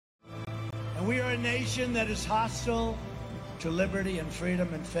And we are a nation that is hostile to liberty and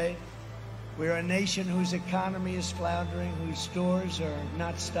freedom and faith. We are a nation whose economy is floundering, whose stores are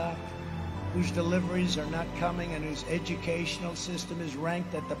not stocked, whose deliveries are not coming, and whose educational system is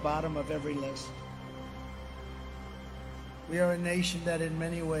ranked at the bottom of every list. We are a nation that in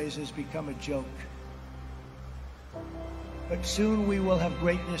many ways has become a joke. But soon we will have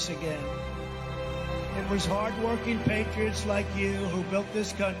greatness again. It was hard-working patriots like you who built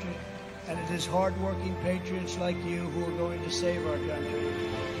this country, and it is hard-working patriots like you who are going to save our country.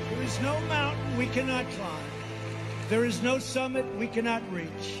 There is no mountain we cannot climb. There is no summit we cannot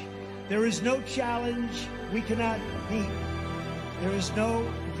reach. There is no challenge we cannot beat. There is no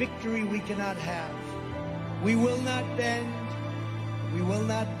victory we cannot have. We will not bend. We will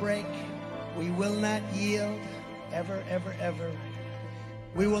not break. We will not yield. Ever, ever, ever.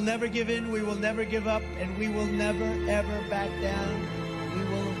 We will never give in. We will never give up. And we will never, ever back down. We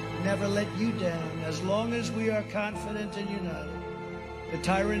will never let you down. As long as we are confident and united, the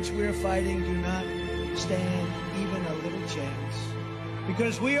tyrants we are fighting do not stand even a little chance.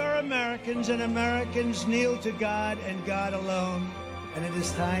 Because we are Americans, and Americans kneel to God and God alone. And it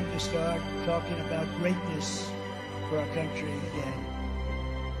is time to start talking about greatness for our country again.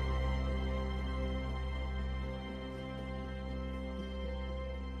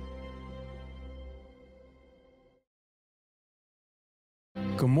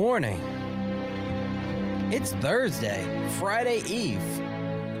 Good morning. It's Thursday, Friday Eve.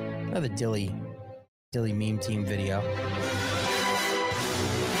 Another Dilly Meme Team video.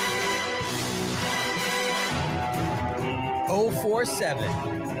 Oh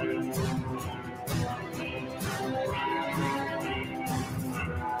 47.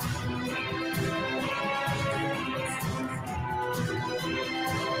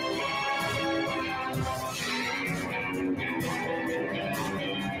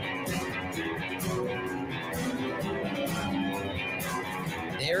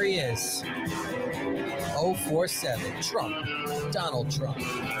 There he is. 047. Trump. Donald Trump.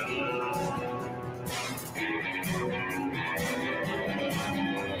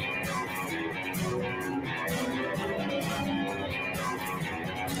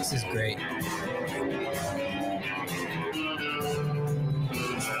 This is great.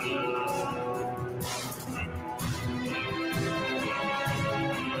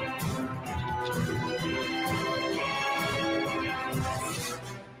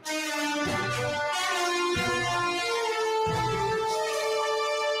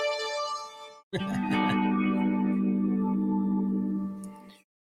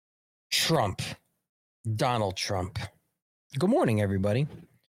 Trump. Donald Trump. Good morning, everybody.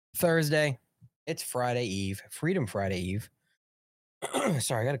 Thursday. It's Friday Eve. Freedom Friday Eve.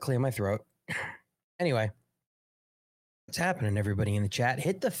 Sorry, I got to clear my throat. Anyway, what's happening, everybody in the chat?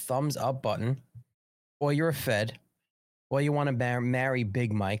 Hit the thumbs up button, or you're a Fed, or you want to marry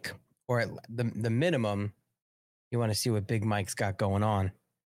Big Mike, or at the minimum, you want to see what Big Mike's got going on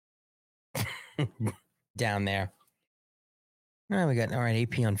down there. All right, we got, all right,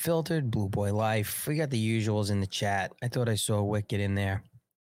 AP Unfiltered, Blue Boy Life. We got the usuals in the chat. I thought I saw Wicked in there.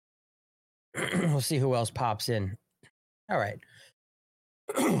 We'll see who else pops in. All right.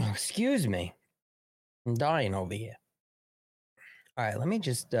 Excuse me. I'm dying over here. All right, let me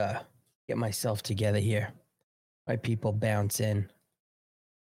just get myself together here. My people bounce in.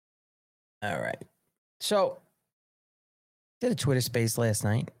 All right. So, did a Twitter space last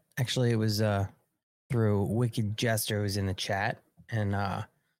night. Actually, it was through Wicked Jester, who's in the chat, and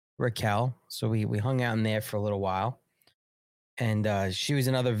Raquel. So we hung out in there for a little while. And she was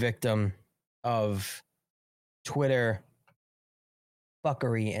another victim of Twitter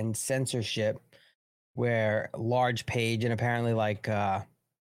fuckery and censorship, where large page, and apparently like trying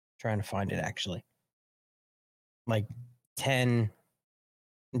to find it actually, like 10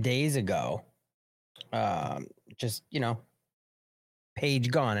 days ago, just, you know,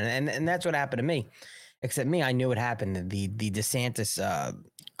 page gone. And that's what happened to me. Except me, I knew what happened. The DeSantis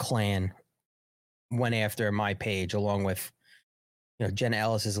clan went after my page, along with, you know, Jenna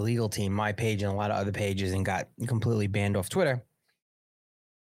Ellis's legal team, my page, and a lot of other pages, and got completely banned off Twitter.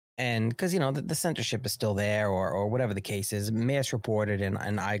 And because, you know, the censorship is still there, or whatever the case is, mass reported,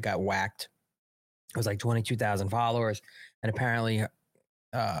 and I got whacked. It was like 22,000 followers, and apparently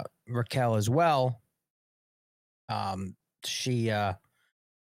Raquel as well. She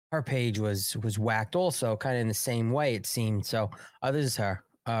her page was whacked also, kind of in the same way, it seemed. So this is her,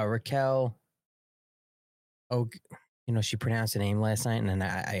 Raquel. Oh, you know, she pronounced the name last night, and then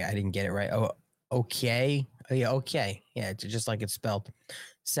I didn't get it right. Oh, okay. Oh, yeah, okay. Yeah, it's just like it's spelled.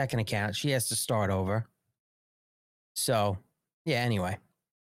 Second account, she has to start over. So, yeah, anyway.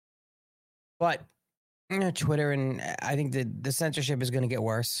 But Twitter, and I think the censorship is going to get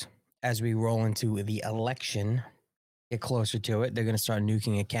worse as we roll into the election, get closer to it. They're going to start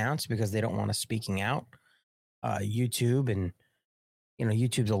nuking accounts because they don't want us speaking out. YouTube, and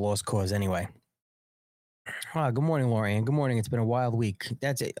YouTube's a lost cause anyway. Good morning, Lorianne. Good morning. It's been a wild week.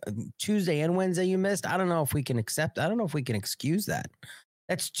 That's it. Tuesday and Wednesday you missed. I don't know if we can excuse that.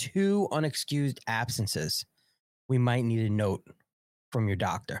 That's 2 unexcused absences. We might need a note from your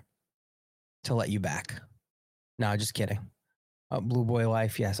doctor to let you back. No, just kidding. Blue Boy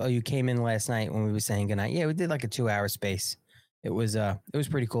Life, yes. Oh, you came in last night when we were saying goodnight. Yeah, we did like a 2-hour space. It was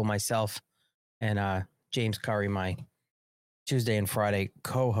pretty cool. Myself and James Curry, my Tuesday and Friday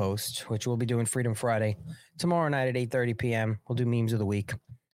co-host, which we'll be doing Freedom Friday tomorrow night at 8:30 p.m. We'll do memes of the week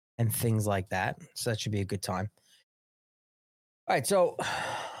and things like that. So that should be a good time. All right, so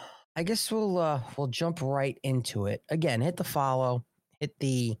I guess we'll jump right into it. Again, hit the follow, hit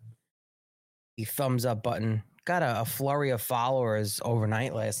the thumbs up button. Got a flurry of followers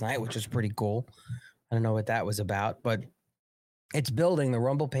overnight last night, which was pretty cool. I don't know what that was about, but it's building. The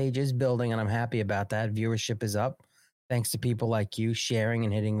Rumble page is building, and I'm happy about that. Viewership is up. Thanks to people like you sharing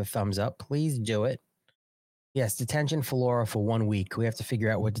and hitting the thumbs up. Please do it. Yes, detention for Laura for 1 week. We have to figure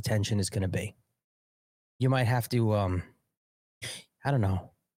out what detention is going to be. You might have to, I don't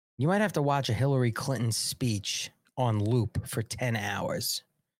know. You might have to watch a Hillary Clinton speech on loop for 10 hours.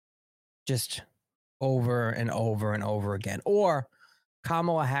 Just over and over and over again. Or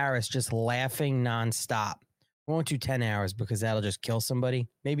Kamala Harris just laughing nonstop. We won't do 10 hours because that'll just kill somebody.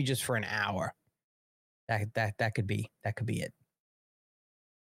 Maybe just for an hour. That could be it.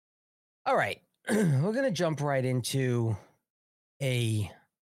 All right. We're going to jump right into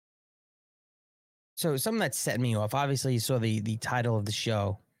something that set me off. Obviously, you saw the title of the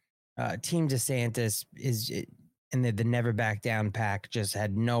show. Team DeSantis and the Never Back Down pack just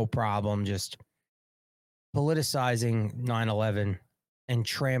had no problem just politicizing 9/11 and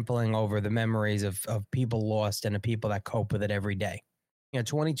trampling over the memories of people lost and the people that cope with it every day.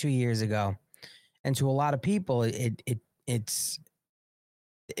 22 years ago, and to a lot of people, it's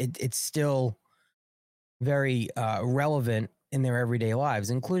still very relevant in their everyday lives,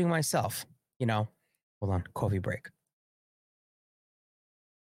 including myself. Hold on, coffee break.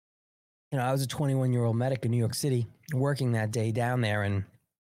 I was a 21-year-old medic in New York City working that day down there, and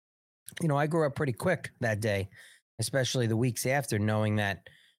I grew up pretty quick that day, especially the weeks after, knowing that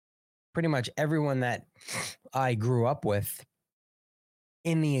pretty much everyone that I grew up with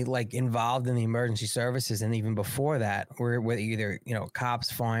involved in the emergency services, and even before that, were either cops,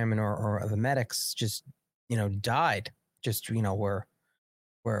 firemen, or the medics just died, just were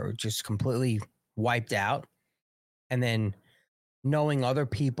just completely wiped out. And then knowing other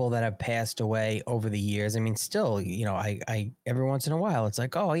people that have passed away over the years, I mean, still, I every once in a while, it's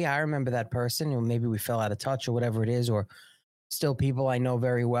like, oh yeah, I remember that person. Maybe we fell out of touch or whatever it is, or still people I know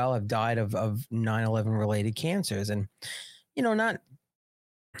very well have died of 9/11 related cancers. And,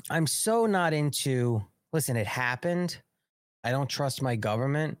 I'm so not into, listen, it happened. I don't trust my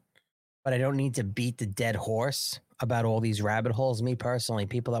government, but I don't need to beat the dead horse about all these rabbit holes. Me personally,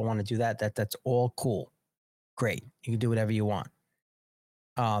 people that want to do that's all cool. Great. You can do whatever you want.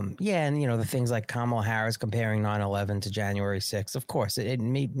 Yeah, and the things like Kamala Harris comparing 9/11 to January 6th, of course, it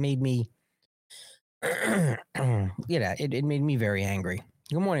made me it made me very angry.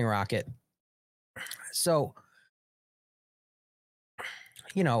 Good morning, Rocket. So,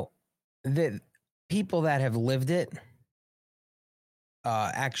 the people that have lived it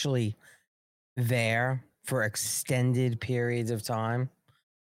actually there for extended periods of time,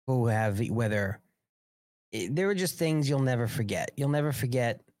 who have there are just things you'll never forget. You'll never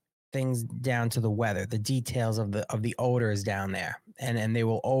forget things down to the weather, the details of the odors down there, and they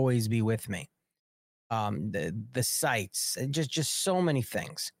will always be with me. The sights, just so many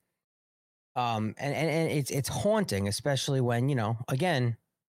things. And it's haunting, especially when again,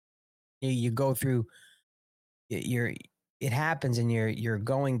 you go through it happens, and you're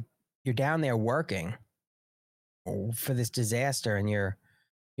down there working for this disaster, and you're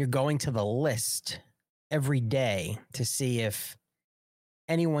going to the list every day to see if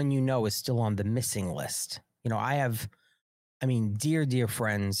anyone is still on the missing list. I have, dear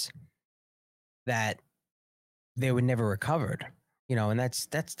friends that they were never recovered, and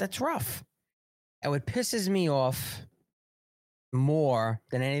that's rough. And what pisses me off more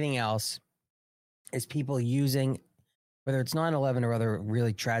than anything else is people using, whether it's 9/11 or other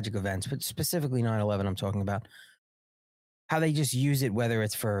really tragic events, but specifically 9/11 I'm talking about, how they just use it, whether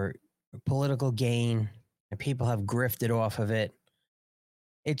it's for political gain, and people have grifted off of it.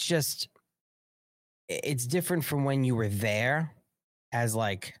 It's different from when you were there as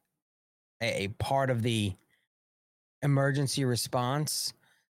like a part of the emergency response,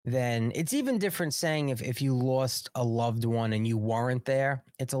 then it's even different saying if you lost a loved one and you weren't there,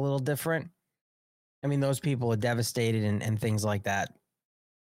 it's a little different. I mean, those people are devastated and things like that.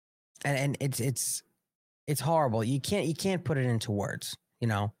 And it's horrible. You can't put it into words, you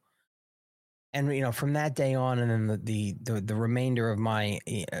know. And you know, from that day on, and then the remainder of my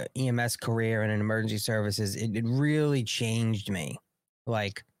EMS career and in emergency services, it really changed me.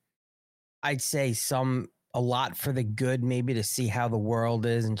 Like, I'd say a lot for the good, maybe to see how the world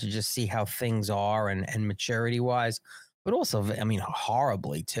is and to just see how things are and maturity wise, but also, I mean,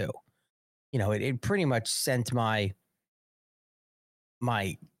 horribly too. You know, it pretty much sent my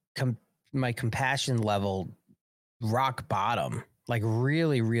compassion level rock bottom, like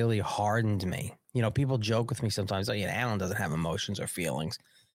really, really hardened me. You know, people joke with me sometimes, oh, yeah, Alan doesn't have emotions or feelings.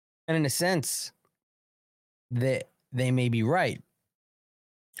 And in a sense, they may be right.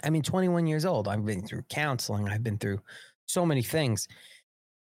 I mean, 21 years old, I've been through counseling, I've been through so many things,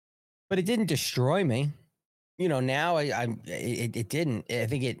 but it didn't destroy me. You know, now it didn't. I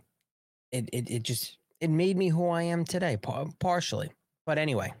think it made me who I am today, partially. But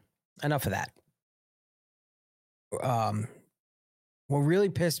anyway, enough of that. What really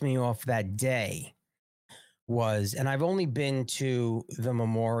pissed me off that day was, and I've only been to the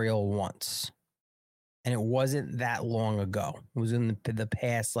memorial once, and it wasn't that long ago. It was in the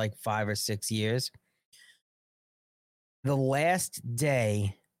past like 5 or 6 years. The last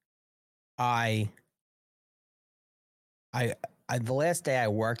day the last day I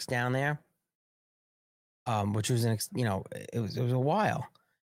worked down there, which was it was a while.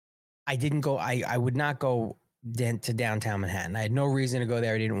 I didn't go. I would not go to downtown Manhattan. I had no reason to go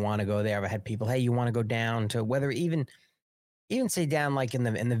there. I didn't want to go there. I had people, hey, you want to go down to whether even say down like in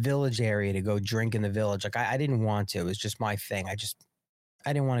the village area to go drink in the village. Like I didn't want to. It was just my thing. I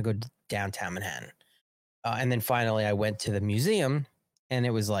didn't want to go downtown Manhattan. And then finally I went to the museum, and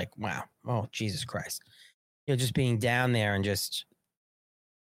it was like, wow, oh Jesus Christ, you know, just being down there and just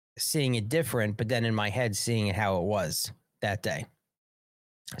seeing it different, but then in my head seeing it how it was that day.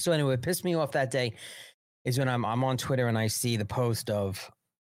 So anyway, what pissed me off that day is when I'm on Twitter and I see the post of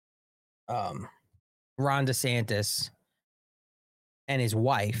Ron DeSantis and his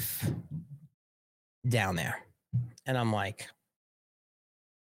wife down there. And I'm like,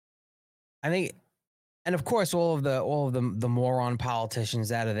 I think, and of course, all of the moron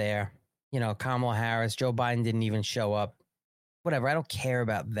politicians out of there, you know, Kamala Harris, Joe Biden didn't even show up. Whatever. I don't care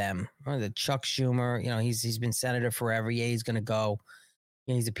about them. The Chuck Schumer, you know, he's been senator forever. Yeah, he's going to go.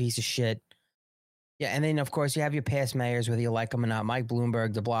 Yeah, he's a piece of shit. Yeah, and then, of course, you have your past mayors, whether you like them or not, Mike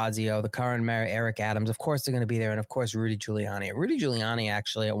Bloomberg, de Blasio, the current mayor, Eric Adams. Of course, they're going to be there. And, of course, Rudy Giuliani. Rudy Giuliani,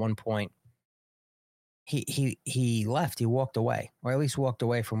 actually, at one point, he left. He walked away, or at least walked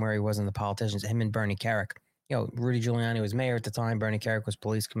away from where he was in the politicians, him and Bernie Kerik. You know, Rudy Giuliani was mayor at the time. Bernie Kerik was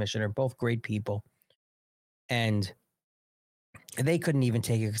police commissioner. Both great people. And they couldn't even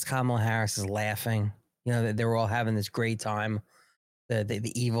take it because Kamala Harris is laughing. You know, they were all having this great time.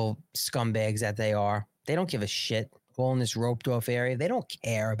 The evil scumbags that they are. They don't give a shit. All in this roped off area. They don't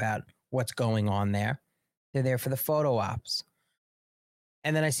care about what's going on there. They're there for the photo ops.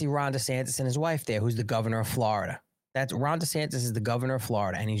 And then I see Ron DeSantis and his wife there, who's the governor of Florida. Ron DeSantis is the governor of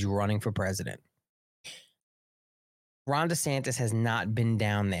Florida, and he's running for president. Ron DeSantis has not been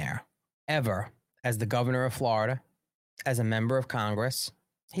down there ever as the governor of Florida, as a member of Congress.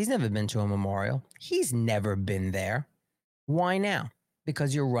 He's never been to a memorial. He's never been there. Why now?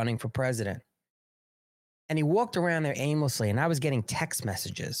 Because you're running for president. And he walked around there aimlessly, and I was getting text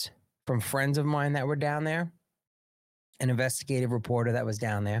messages from friends of mine that were down there, an investigative reporter that was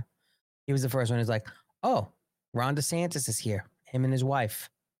down there. He was the first one who's like, oh, Ron DeSantis is here, him and his wife.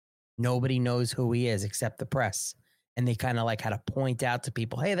 Nobody knows who he is except the press. And they kind of like had to point out to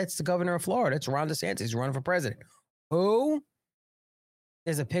people, hey, that's the governor of Florida. It's Ron DeSantis. He's running for president. Who?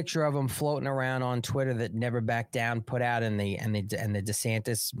 There's a picture of him floating around on Twitter that never backed down, put out in the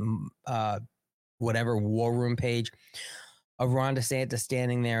DeSantis whatever war room page of Ron DeSantis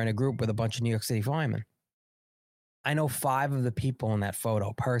standing there in a group with a bunch of New York City firemen. I know 5 of the people in that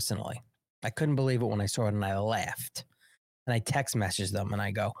photo personally. I couldn't believe it when I saw it, and I laughed. And I text messaged them and I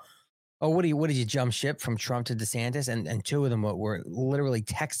go, oh, what did you jump ship from Trump to DeSantis? And 2 of them were literally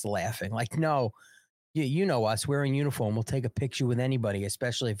text laughing. Like, no, you know us. We're in uniform. We'll take a picture with anybody,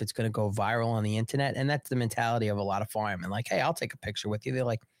 especially if it's going to go viral on the internet. And that's the mentality of a lot of firemen. Like, hey, I'll take a picture with you.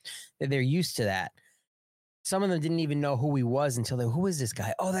 They're used to that. Some of them didn't even know who he was until who is this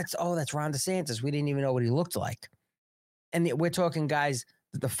guy? Oh, that's Ron DeSantis. We didn't even know what he looked like. And we're talking guys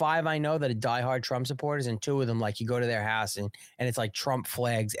the 5 I know that are diehard Trump supporters, and 2 of them, like, you go to their house and it's like Trump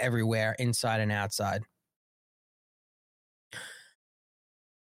flags everywhere, inside and outside.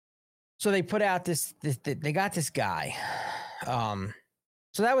 So they put out this they got this guy.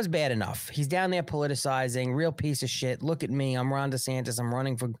 So that was bad enough. He's down there politicizing, real piece of shit. Look at me. I'm Ron DeSantis.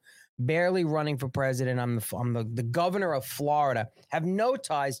 I'm barely running for president. I'm the governor of Florida. Have no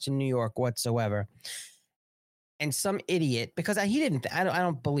ties to New York whatsoever. And some idiot, because I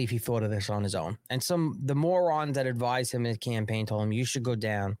don't believe he thought of this on his own. And the morons that advised him in his campaign told him, you should go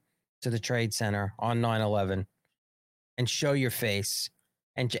down to the Trade Center on 9/11 and show your face.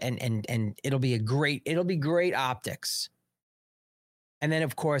 And it'll be great optics. And then,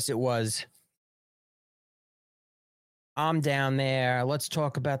 of course, it was, I'm down there. Let's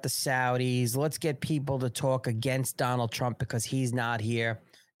talk about the Saudis. Let's get people to talk against Donald Trump because he's not here.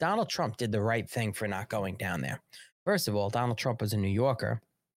 Donald Trump did the right thing for not going down there. First of all, Donald Trump was a New Yorker,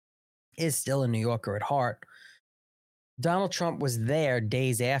 is still a New Yorker at heart. Donald Trump was there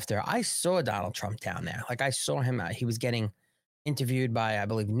days after. I saw Donald Trump down there. Like, I saw him. He was getting interviewed by, I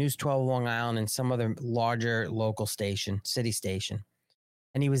believe, News 12 Long Island and some other larger local station, city station.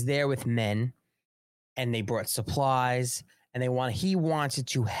 And he was there with men, and they brought supplies, and he wanted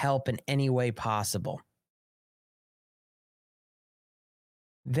to help in any way possible.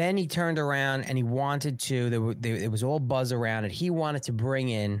 Then he turned around and he wanted to, it was all buzz around it. He wanted to bring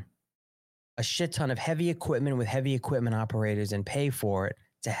in a shit ton of heavy equipment with heavy equipment operators and pay for it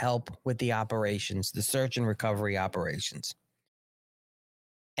to help with the operations, the search and recovery operations.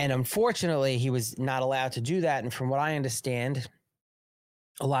 And unfortunately, he was not allowed to do that. And from what I understand,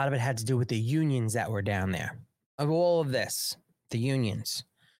 a lot of it had to do with the unions that were down there. Of all of this, the unions,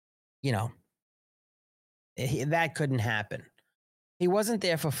 that couldn't happen. He wasn't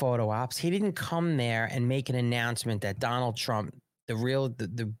there for photo ops. He didn't come there and make an announcement that Donald Trump,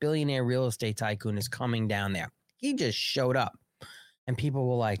 the billionaire real estate tycoon, is coming down there. He just showed up, and people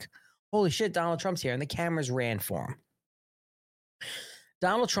were like, holy shit, Donald Trump's here. And the cameras ran for him.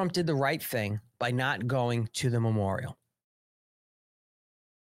 Donald Trump did the right thing by not going to the memorial.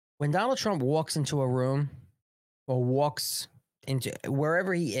 When Donald Trump walks into a room or walks into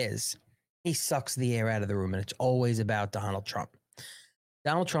wherever he is, he sucks the air out of the room, and it's always about Donald Trump.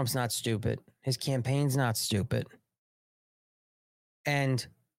 Donald Trump's not stupid. His campaign's not stupid. And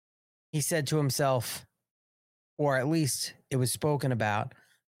he said to himself, or at least it was spoken about,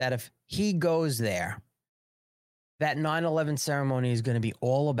 that if he goes there, that 9/11 ceremony is going to be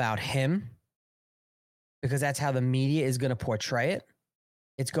all about him, because that's how the media is going to portray it.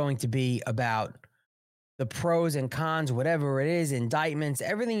 It's going to be about the pros and cons, whatever it is, indictments,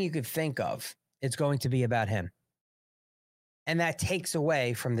 everything you could think of. It's going to be about him. And that takes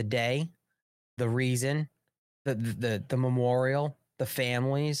away from the day, the reason, the memorial, the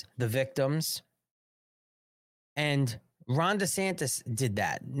families, the victims. And Ron DeSantis did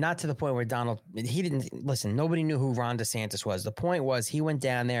that, not to the point where he didn't, listen, nobody knew who Ron DeSantis was. The point was, he went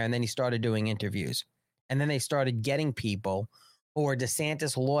down there and then he started doing interviews. And then they started getting people who were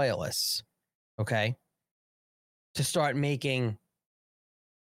DeSantis loyalists, okay, to start making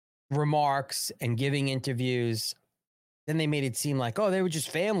remarks and giving interviews. Then they made it seem like, oh, they were just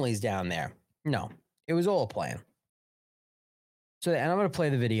families down there. No, it was all a plan. So, and I'm going to play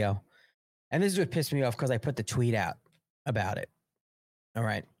the video. And this is what pissed me off, because I put the tweet out about it. All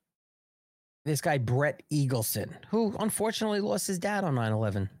right. This guy, Brett Eagleson, who unfortunately lost his dad on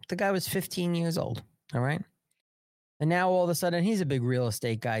 9/11. The guy was 15 years old. All right. And now all of a sudden, he's a big real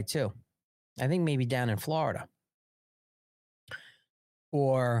estate guy too. I think maybe down in Florida.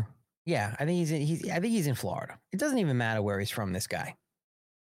 Or, yeah, I think he's in Florida. It doesn't even matter where he's from, this guy.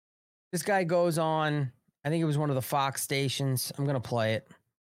 This guy goes on, I think it was one of the Fox stations. I'm going to play it.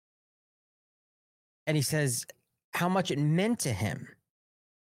 And he says how much it meant to him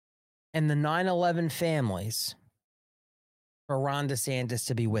and the 9/11 families for Ron DeSantis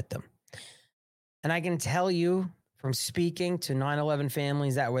to be with them. And I can tell you, from speaking to 9/11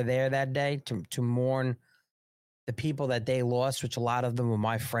 families that were there that day to mourn the people that they lost, which a lot of them were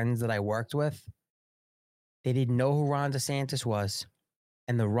my friends that I worked with, they didn't know who Ron DeSantis was.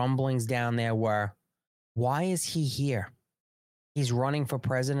 And the rumblings down there were, why is he here? He's running for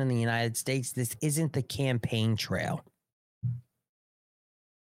president of the United States. This isn't the campaign trail.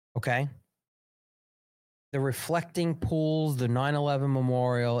 Okay? The reflecting pools, the 9/11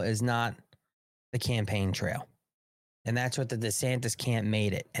 memorial is not the campaign trail. And that's what the DeSantis camp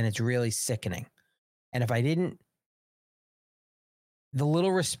made it. And it's really sickening. And if I didn't, the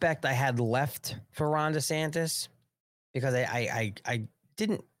little respect I had left for Ron DeSantis, because I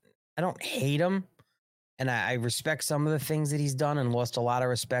don't hate him, And I respect some of the things that he's done and lost a lot of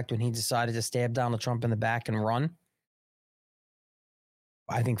respect when he decided to stab Donald Trump in the back and run.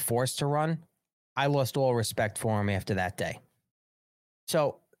 I think forced to run. I lost all respect for him after that day.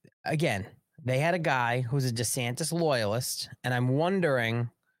 So, again, they had a guy who's a DeSantis loyalist, and I'm wondering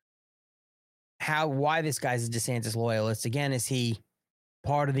why this guy's a DeSantis loyalist. Again, is he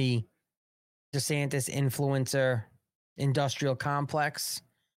part of the DeSantis influencer industrial complex?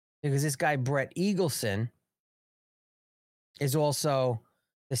 Because this guy, Brett Eagleson, is also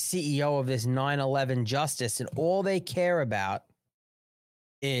the CEO of this 9/11 Justice, and all they care about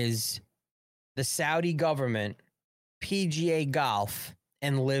is the Saudi government, PGA Golf,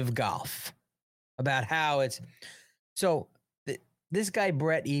 and Live Golf. About how it's... So this guy,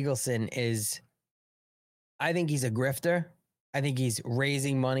 Brett Eagleson, is... I think he's a grifter. I think he's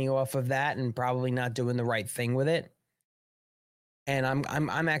raising money off of that and probably not doing the right thing with it. And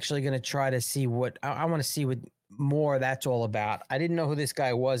I'm actually going to try to see what... I want to see what more that's all about. I didn't know who this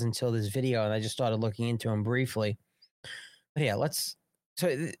guy was until this video, and I just started looking into him briefly. But yeah, let's...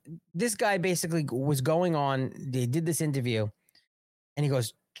 So this guy basically was going on, they did this interview, and he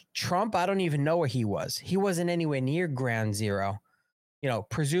goes, Trump, I don't even know where he was. He wasn't anywhere near ground zero. You know,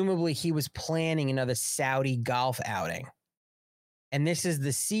 presumably he was planning another Saudi golf outing. And this is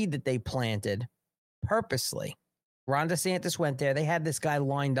the seed that they planted purposely. Ron DeSantis went there. They had this guy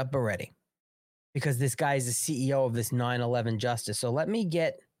lined up already because this guy is the CEO of this 9/11 Justice. So let me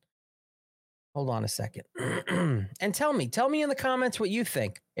get... Hold on a second. And tell me in the comments what you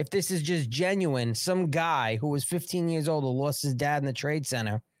think. If this is just genuine, some guy who was 15 years old who lost his dad in the Trade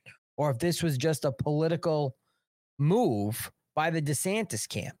Center, or if this was just a political move by the DeSantis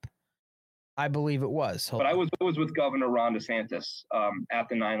camp. I believe it was. But I was with Governor Ron DeSantis at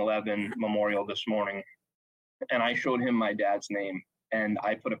the 9/11 memorial this morning, and I showed him my dad's name, and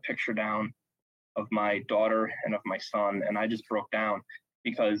I put a picture down of my daughter and of my son, and I just broke down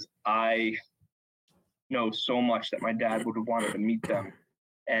because I know so much that my dad would have wanted to meet them.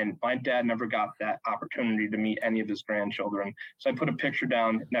 And my dad never got that opportunity to meet any of his grandchildren. So I put a picture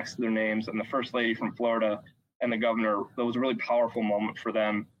down next to their names, and the First Lady from Florida and the governor. That was a really powerful moment for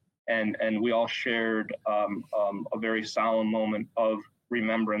them. And we all shared a very solemn moment of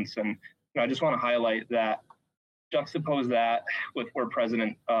remembrance. And I just want to highlight that, juxtapose that with where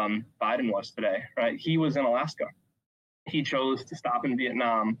President Biden was today, right? He was in Alaska. He chose to stop in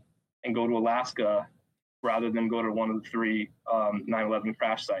Vietnam and go to Alaska rather than go to one of the three 9/11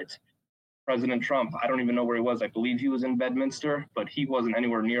 crash sites. President Trump, I don't even know where he was. I believe he was in Bedminster, but he wasn't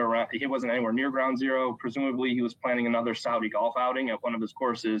anywhere near ground zero. Presumably, he was planning another Saudi golf outing at one of his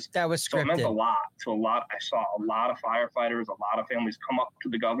courses. That was scripted. So it meant a lot to a lot. I saw a lot of firefighters, a lot of families come up to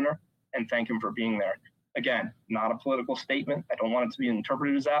the governor and thank him for being there. Again, not a political statement. I don't want it to be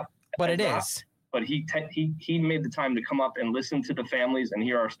interpreted as that. But it is. But he made the time to come up and listen to the families and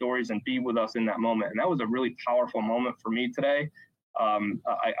hear our stories and be with us in that moment. And that was a really powerful moment for me today.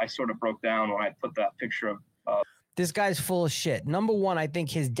 I sort of broke down when I put that picture of. This guy's full of shit. Number one, I think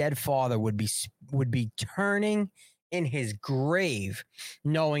his dead father would be turning in his grave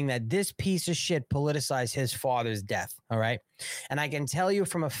knowing that this piece of shit politicized his father's death. All right. And I can tell you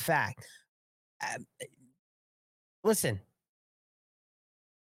from a fact. Listen.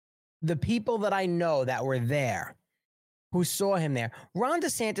 The people that I know that were there, who saw him there, Ron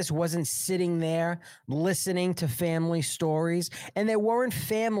DeSantis wasn't sitting there listening to family stories, and there weren't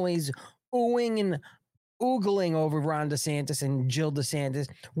families oohing and oogling over Ron DeSantis and Jill DeSantis,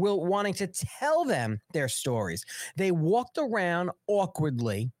 wanting to tell them their stories. They walked around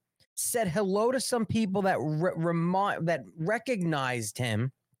awkwardly, said hello to some people that that recognized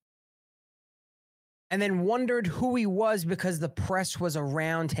him, and then wondered who he was because the press was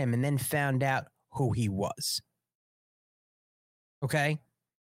around him, and then found out who he was. Okay?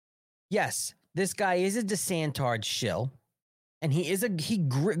 Yes, this guy is a DeSantis shill, and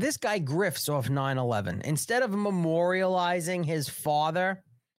this guy grifts off 9/11. Instead of memorializing his father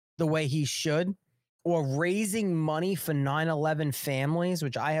the way he should, or raising money for 9/11 families,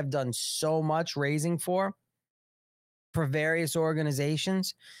 which I have done so much raising for various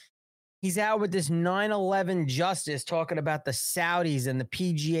organizations, he's out with this 9/11 Justice talking about the Saudis and the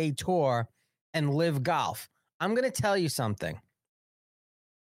PGA Tour and Live Golf. I'm going to tell you something.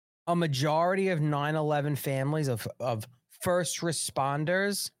 A majority of 9/11 families of first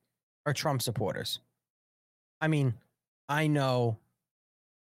responders are Trump supporters. I mean, I know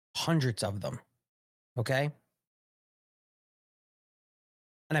hundreds of them. Okay?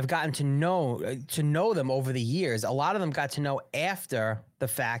 And I've gotten to know them over the years. A lot of them got to know after the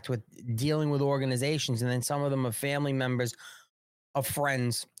fact with dealing with organizations. And then some of them are family members of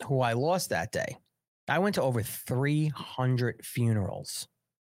friends who I lost that day. I went to over 300 funerals.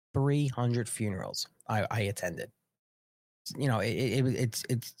 300 funerals I attended. You know, it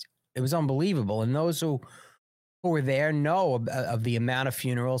was unbelievable. And those who were there know of the amount of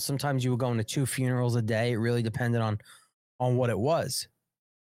funerals. Sometimes you were going to 2 funerals a day. It really depended on what it was.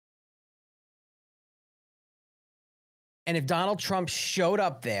 And if Donald Trump showed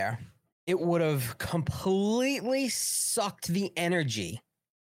up there, it would have completely sucked the energy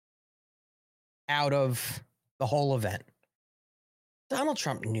out of the whole event. Donald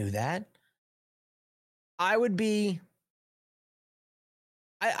Trump knew that. I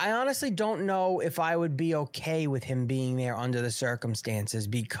honestly don't know if I would be okay with him being there under the circumstances,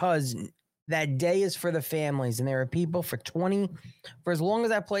 because that day is for the families, and there are people for as long as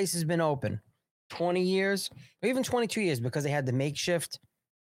that place has been open, 20 years or even 22 years, because they had the makeshift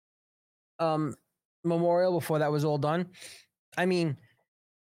memorial before that was all done. I mean,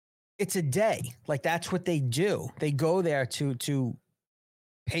 it's a day. Like, that's what they do. They go there to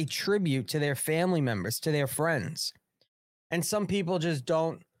pay tribute to their family members, to their friends. And some people just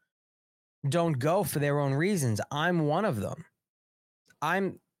don't go for their own reasons. I'm one of them.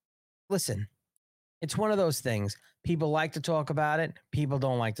 Listen, it's one of those things. People like to talk about it. People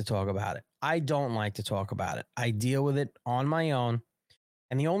don't like to talk about it. I don't like to talk about it. I deal with it on my own.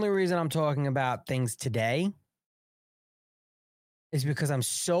 And the only reason I'm talking about things today is because I'm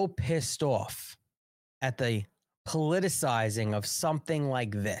so pissed off at the politicizing of something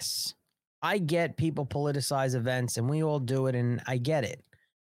like this. I get people politicize events, and we all do it, and I get it.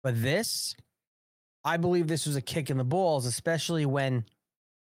 But this, I believe this was a kick in the balls, especially when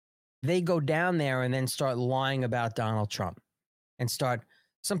they go down there and then start lying about Donald Trump and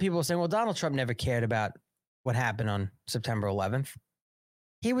some people are saying, well, Donald Trump never cared about what happened on September 11th.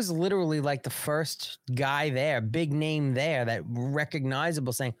 He was literally like the first guy there, big name there, that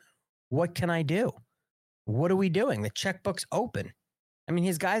recognizable, saying, what can I do? What are we doing? The checkbook's open. I mean,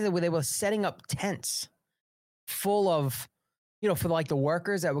 his guys, they were setting up tents full of, for like the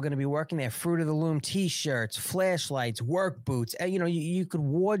workers that were going to be working there, Fruit of the Loom T-shirts, flashlights, work boots. You could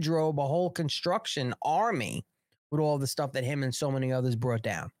wardrobe a whole construction army with all the stuff that him and so many others brought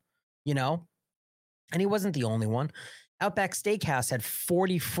down, And he wasn't the only one. Outback Steakhouse had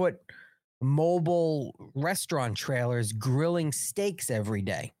 40-foot mobile restaurant trailers grilling steaks every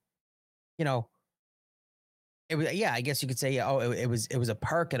day. It was, I guess you could say, it was a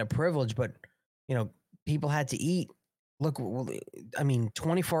perk and a privilege, but people had to eat. Look, I mean,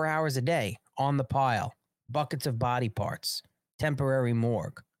 24 hours a day on the pile, buckets of body parts, temporary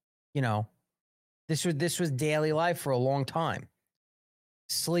morgue. This was daily life for a long time.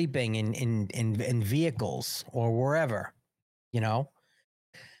 Sleeping in vehicles or wherever,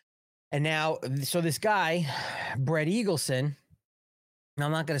 And now, so this guy, Brett Eagleson, and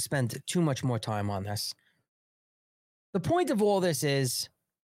I'm not going to spend too much more time on this. The point of all this is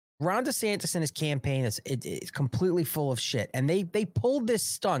Ron DeSantis and his campaign is completely full of shit. And they pulled this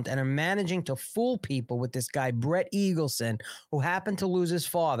stunt and are managing to fool people with this guy, Brett Eagleson, who happened to lose his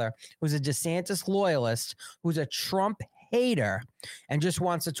father, who's a DeSantis loyalist, who's a Trump hater, and just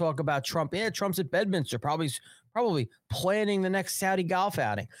wants to talk about Trump. Yeah, Trump's at Bedminster, probably planning the next Saudi golf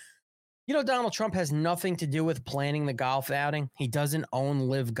outing. Donald Trump has nothing to do with planning the golf outing. He doesn't own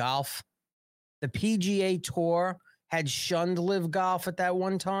Live Golf. The PGA Tour had shunned Live Golf at that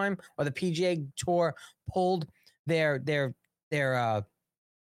one time, or the PGA Tour pulled their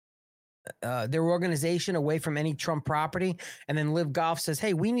organization away from any Trump property, and then Live Golf says,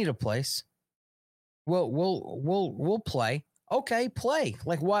 "Hey, we need a place. We'll play. Okay, play.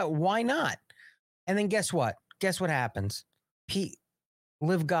 Like, why not?" And then guess what? Guess what happens?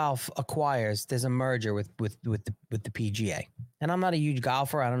 Live Golf acquires. There's a merger with the PGA, and I'm not a huge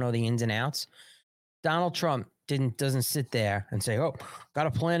golfer. I don't know the ins and outs. Donald Trump doesn't sit there and say, "Oh, got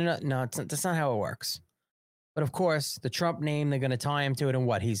to plan it." No, that's not how it works. But of course, the Trump name, they're going to tie him to it. And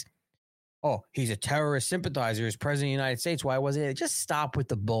what? He's a terrorist sympathizer. He's president of the United States. Why wasn't it? Just stop with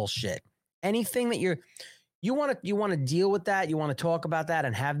the bullshit. Anything that you want to deal with that, you want to talk about that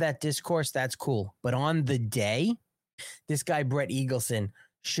and have that discourse, that's cool. But on the day, this guy, Brett Eagleson,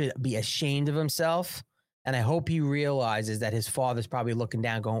 should be ashamed of himself. And I hope he realizes that his father's probably looking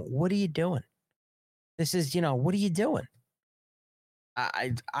down going, "What are you doing? This is, what are you doing?"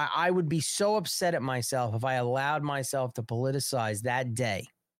 I would be so upset at myself if I allowed myself to politicize that day,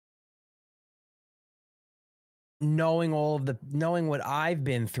 knowing what I've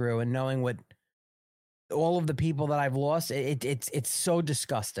been through and knowing what all of the people that I've lost. It's so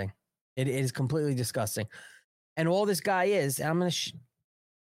disgusting. It is completely disgusting. And all this guy is, and I'm going to,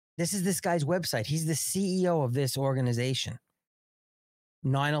 this is this guy's website. He's the CEO of this organization,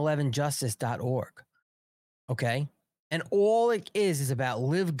 911justice.org. Okay. And all it is about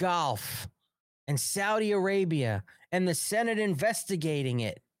Live Golf and Saudi Arabia and the Senate investigating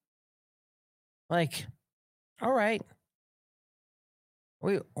it. Like, all right.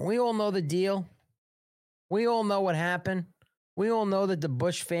 We all know the deal. We all know what happened. We all know that the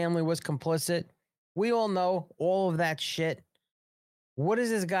Bush family was complicit. We all know all of that shit. What is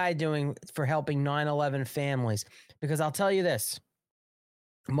this guy doing for helping 9/11 families? Because I'll tell you this.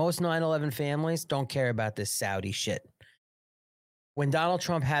 Most 9/11 families don't care about this Saudi shit. When Donald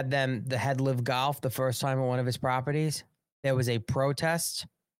Trump had Live Golf the first time on one of his properties, there was a protest,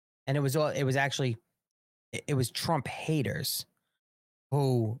 and it was Trump haters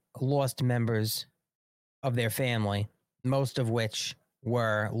who lost members of their family, most of which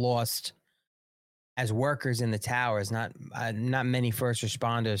were lost as workers in the towers, not many first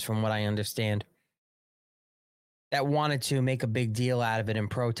responders, from what I understand, that wanted to make a big deal out of it and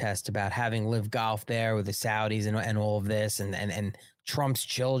protest about having Live Golf there with the Saudis and all of this and Trump's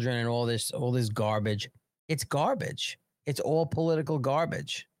children and all this garbage. It's garbage. It's all political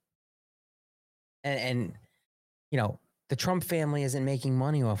garbage. And you know, the Trump family isn't making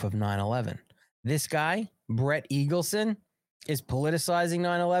money off of 9/11. This guy, Brett Eagleson, is politicizing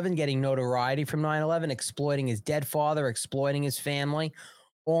 9/11, getting notoriety from 9/11, exploiting his dead father, exploiting his family,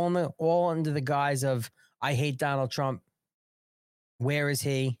 all under the guise of, I hate Donald Trump. Where is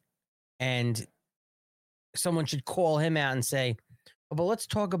he? And someone should call him out and say, oh, but let's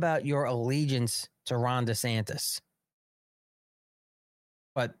talk about your allegiance to Ron DeSantis.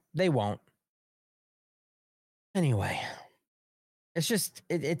 But they won't. Anyway, it's just,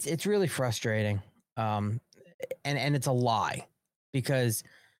 it's really frustrating. And it's a lie because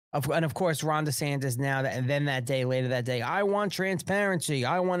of course, Ron DeSantis now later that day, I want transparency.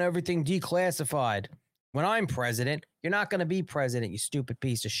 I want everything declassified. When I'm president, you're not going to be president, you stupid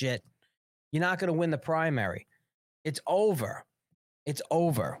piece of shit. You're not going to win the primary. It's over. It's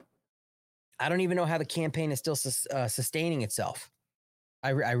over. I don't even know how the campaign is still sustaining itself. I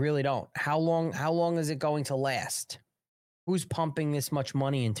really don't. How long is it going to last? Who's pumping this much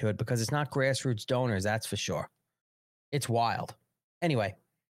money into it? Because it's not grassroots donors, that's for sure. It's wild. Anyway,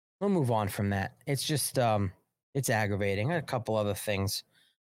 we'll move on from that. It's just, it's aggravating. I had a couple other things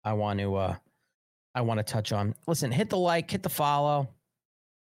I want to touch on. Listen, hit the like, hit the follow.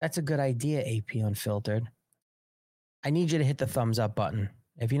 That's a good idea, AP Unfiltered. I need you to hit the thumbs up button.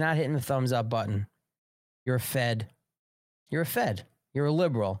 If you're not hitting the thumbs up button, you're a Fed. You're a Fed. You're a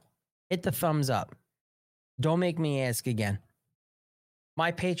liberal. Hit the thumbs up. Don't make me ask again.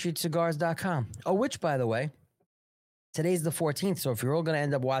 MyPatriotCigars.com. Oh, which, by the way, today's the 14th, so if you're all going to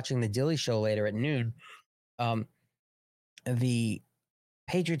end up watching the Dilly Show later at noon, the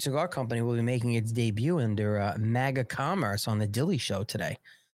Patriot Cigar Company will be making its debut under MAGA commerce on the Dilly Show today.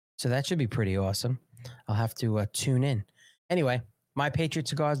 So that should be pretty awesome. I'll have to tune in. Anyway,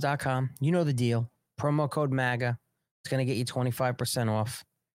 MyPatriotCigars.com. You know the deal. Promo code MAGA. It's going to get you 25% off.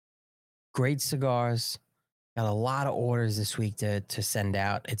 Great cigars. Got a lot of orders this week to send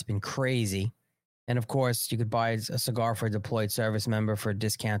out. It's been crazy. And of course, you could buy a cigar for a deployed service member for a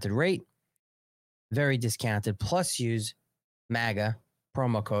discounted rate. Very discounted. Plus use MAGA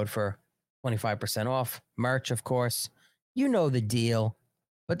promo code for 25% off. Merch, of course. You know the deal.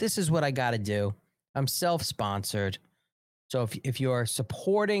 But this is what I got to do. I'm self-sponsored. So if you're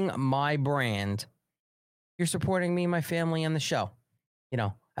supporting my brand, you're supporting me, my family, and the show. You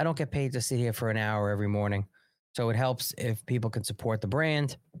know, I don't get paid to sit here for an hour every morning. So it helps if people can support the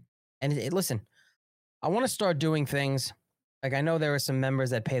brand. And listen, I want to start doing things. Like, I know there are some members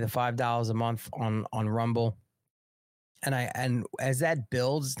that pay the $5 a month on Rumble. And as that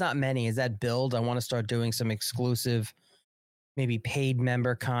builds, it's not many, as that builds, I want to start doing some exclusive, maybe paid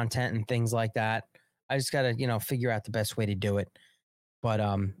member content and things like that. I just got to, figure out the best way to do it. But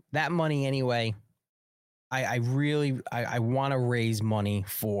that money anyway, I want to raise money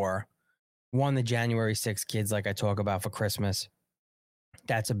for, one, the January 6th kids, like I talk about, for Christmas.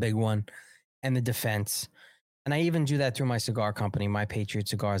 That's a big one. And the defense. And I even do that through my cigar company,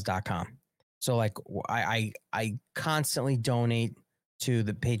 MyPatriotCigars.com. So like I constantly donate to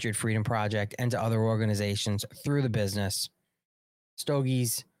the Patriot Freedom Project and to other organizations through the business.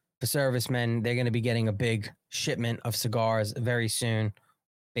 Stogies, the servicemen, they're going to be getting a big shipment of cigars very soon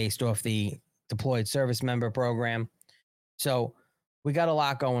based off the deployed service member program. So we got a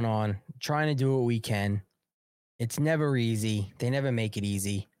lot going on, trying to do what we can. It's never easy. They never make it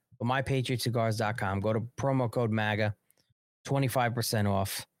easy. But MyPatriotCigars.com, go to promo code MAGA, 25%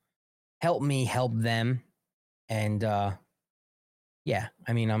 off. Help me help them. And yeah,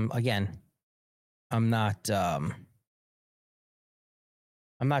 I mean, I'm not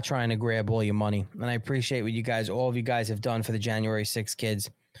I'm not trying to grab all your money. And I appreciate what all of you guys have done for the January 6th kids.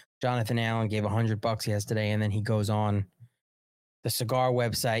 Jonathan Allen gave $100 yesterday, and then he goes on the cigar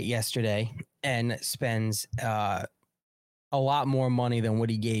website yesterday and spends a lot more money than what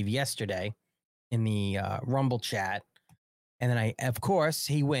he gave yesterday in the Rumble chat. And then of course,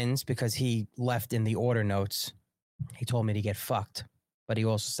 he wins because he left in the order notes. He told me to get fucked, but he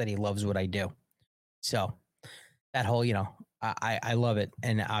also said he loves what I do. So that whole, I love it.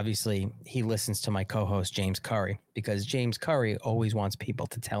 And obviously he listens to my co-host, James Curry, because James Curry always wants people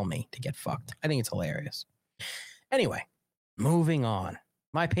to tell me to get fucked. I think it's hilarious. Anyway, moving on.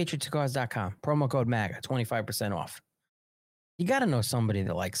 MyPatriotCigars.com, promo code MAGA, 25% off. You got to know somebody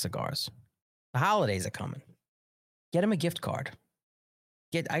that likes cigars. The holidays are coming. Get him a gift card.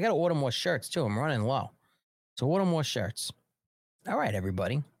 I got to order more shirts too. I'm running low. So order more shirts. All right,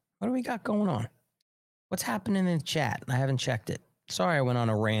 everybody. What do we got going on? What's happening in the chat? I haven't checked it. Sorry, I went on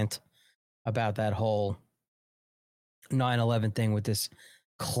a rant about that whole 9/11 thing with this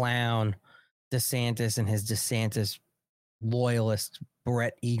clown DeSantis and his DeSantis loyalist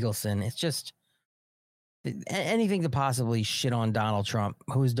Brett Eagleson. It's just anything to possibly shit on Donald Trump,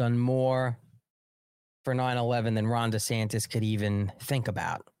 who's done more for 9/11 than Ron DeSantis could even think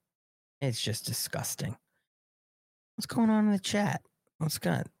about. It's just disgusting. What's going on in the chat? What's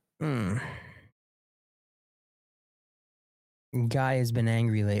got? Guy has been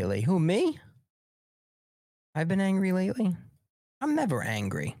angry lately. Who, me? I've been angry lately? I'm never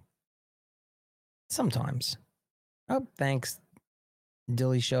angry. Sometimes. Oh, thanks.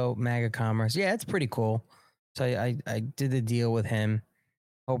 Dilly Show, MAGA Commerce. Yeah, it's pretty cool. So I did the deal with him.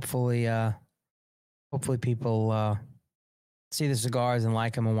 Hopefully people see the cigars and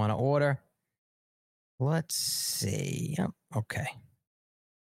like them and want to order. Let's see. Yep. Okay.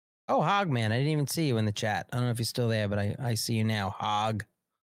 Oh, Hogman, I didn't even see you in the chat. I don't know if you're still there, but I see you now, Hog.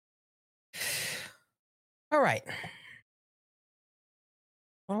 All right.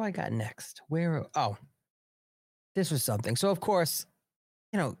 What do I got next? This was something. So, of course,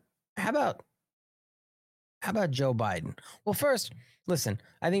 how about Joe Biden? Well, first, listen,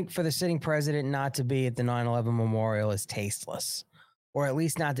 I think for the sitting president not to be at the 9/11 memorial is tasteless, or at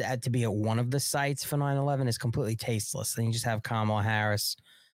least not to be at one of the sites for 9/11 is completely tasteless. Then you just have Kamala Harris.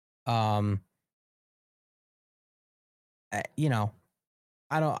 It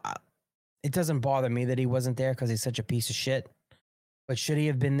doesn't bother me that he wasn't there because he's such a piece of shit. But should he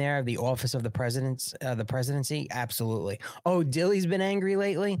have been there? The office of the presidency? Absolutely. Oh, Dilly's been angry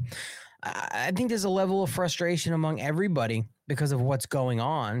lately. I think there's a level of frustration among everybody because of what's going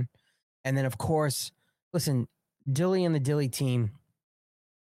on. And then, of course, listen, Dilly and the Dilly team,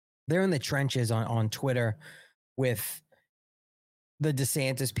 they're in the trenches on Twitter with the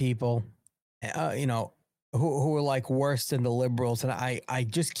DeSantis people, who are like worse than the liberals. And I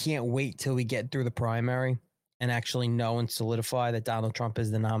just can't wait till we get through the primary and actually know and solidify that Donald Trump is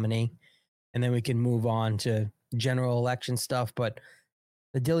the nominee. And then we can move on to general election stuff. But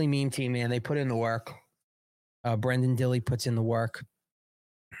the Dilly meme team, man, they put in the work. Brendan Dilly puts in the work.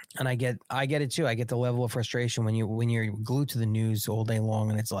 And I get it too. I get the level of frustration when you're glued to the news all day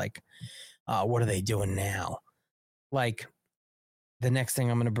long and it's like, what are they doing now? Like the next thing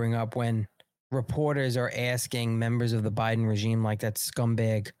I'm going to bring up, when reporters are asking members of the Biden regime, like that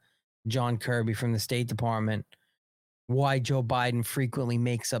scumbag John Kirby from the State Department, why Joe Biden frequently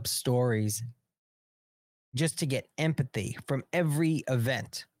makes up stories just to get empathy from every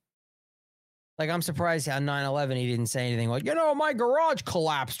event. Like, I'm surprised on 9/11 he didn't say anything like, my garage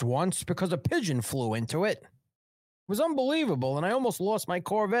collapsed once because a pigeon flew into it. It was unbelievable, and I almost lost my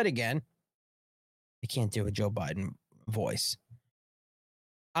Corvette again. I can't do a Joe Biden voice.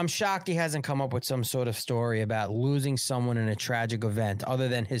 I'm shocked he hasn't come up with some sort of story about losing someone in a tragic event other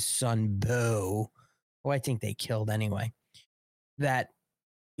than his son, Bo, who I think they killed anyway, that,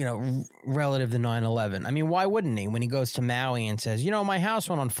 relative to 9/11. I mean, why wouldn't he? When he goes to Maui and says, my house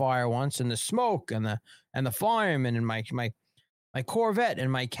went on fire once, and the smoke and the firemen and my Corvette and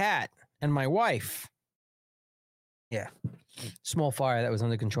my cat and my wife. Yeah. Small fire that was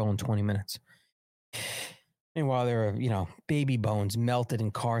under control in 20 minutes. Meanwhile, there are, baby bones melted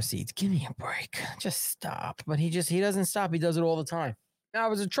in car seats. Give me a break. Just stop. But he doesn't stop. He does it all the time. I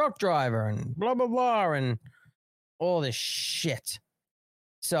was a truck driver and blah, blah, blah, and all this shit.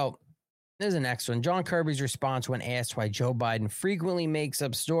 So there's an next one. John Kirby's response when asked why Joe Biden frequently makes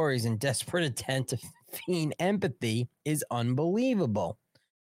up stories in desperate attempt to feign empathy is unbelievable.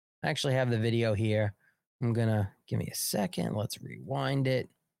 I actually have the video here. Give me a second. Let's rewind it.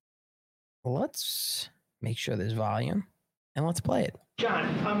 Let's make sure there's volume. and let's play it. John,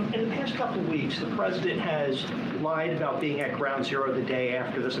 in the past couple of weeks, the president has lied about being at Ground Zero the day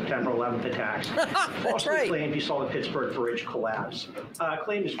after the September 11th attacks. That's right. Claimed he saw the Pittsburgh Bridge collapse.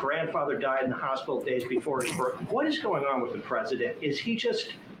 Claimed his grandfather died in the hospital days before his birth. What is going on with the president? Is he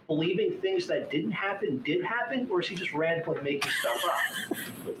just believing things that didn't happen did happen, or is he just randomly making stuff up?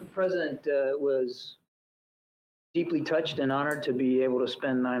 The president was deeply touched and honored to be able to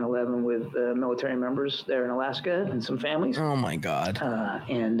spend 9/11 with military members there in Alaska and some families. Oh my God!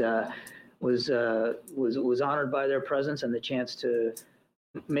 And was honored by their presence and the chance to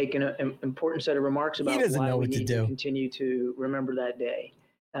make an important set of remarks about why we need to continue to remember that day.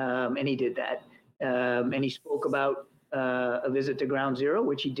 And he did that. And he spoke about a visit to Ground Zero,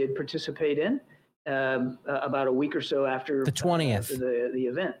 which he did participate in about a week or so after the 20th, the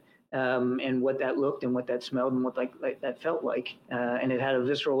event. And what that looked and what that smelled and what that felt like. And it had a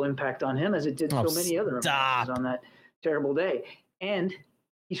visceral impact on him, as it did so many other Americans on that terrible day. And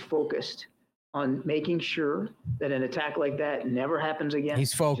he's focused on making sure that an attack like that never happens again.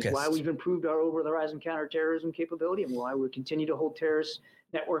 He's focused. Which is why we've improved our over-the-horizon counterterrorism capability and why we continue to hold terrorist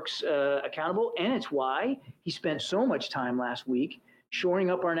networks accountable. And it's why he spent so much time last week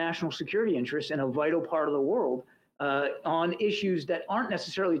shoring up our national security interests in a vital part of the world on issues that aren't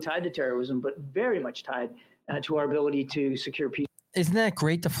necessarily tied to terrorism, but very much tied to our ability to secure peace. Isn't that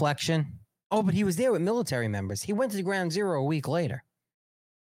great deflection? Oh, but he was there with military members. He went to Ground Zero a week later.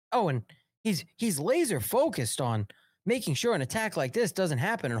 Oh, and he's laser focused on making sure an attack like this doesn't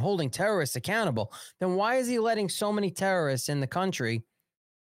happen and holding terrorists accountable. Then why is he letting so many terrorists in the country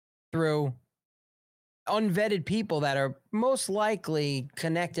through unvetted people that are most likely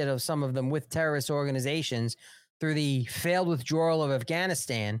connected, of some of them, with terrorist organizations, through the failed withdrawal of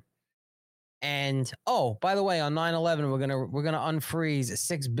Afghanistan? And, oh, by the way, on 9/11, we're gonna unfreeze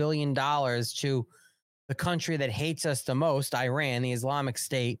 $6 billion to the country that hates us the most, Iran, the Islamic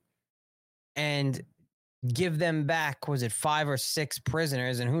State, and give them back, was it 5 or 6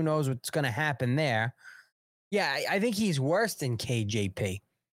 prisoners, and who knows what's going to happen there. Yeah, I think he's worse than KJP.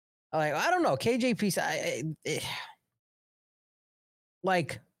 Like, I don't know, KJP,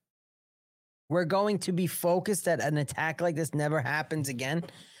 like, we're going to be focused that an attack like this never happens again.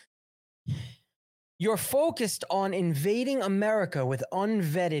 You're focused on invading America with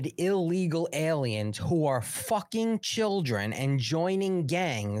unvetted illegal aliens who are fucking children and joining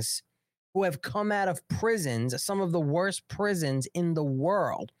gangs who have come out of prisons, some of the worst prisons in the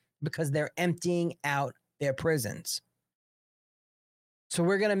world, because they're emptying out their prisons. So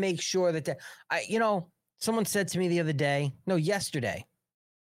we're going to make sure that someone said to me the other day, no, yesterday,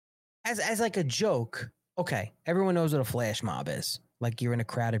 as like a joke, okay, everyone knows what a flash mob is. Like, you're in a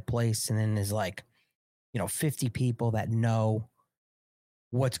crowded place and then there's 50 people that know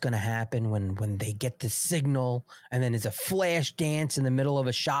what's going to happen when they get the signal, and then there's a flash dance in the middle of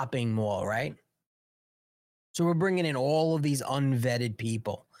a shopping mall, right? So we're bringing in all of these unvetted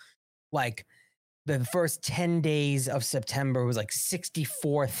people. Like, the first 10 days of September was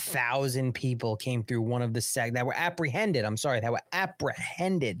 64,000 people came through one of the that were apprehended.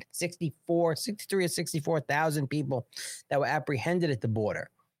 63 or 64,000 people that were apprehended at the border.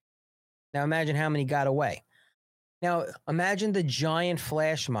 Now imagine how many got away. Now imagine the giant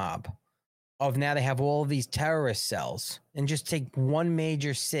flash mob of, now they have all of these terrorist cells, and just take one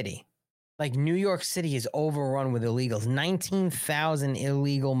major city. Like, New York City is overrun with illegals. 19,000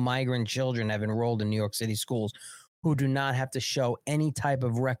 illegal migrant children have enrolled in New York City schools who do not have to show any type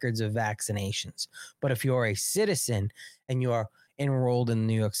of records of vaccinations. But if you're a citizen and you're enrolled in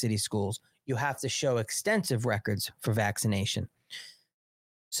New York City schools, you have to show extensive records for vaccination.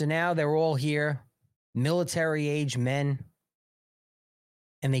 So now they're all here, military-age men,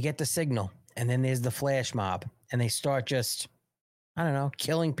 and they get the signal. And then there's the flash mob, and they start just, I don't know,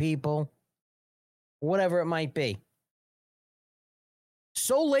 killing people, whatever it might be.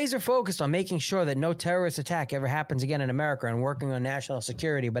 So laser focused on making sure that no terrorist attack ever happens again in America, and working on national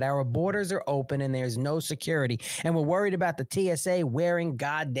security. But our borders are open and there's no security. And we're worried about the TSA wearing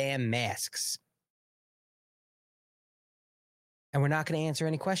goddamn masks. And we're not going to answer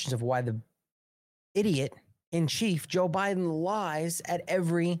any questions of why the idiot in chief, Joe Biden, lies at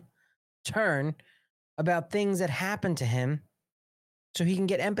every turn about things that happen to him so he can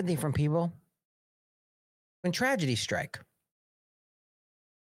get empathy from people when tragedies strike.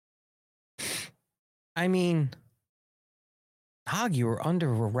 I mean, Hog, you were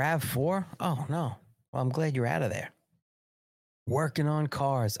under a RAV4? Oh, no. Well, I'm glad you're out of there. Working on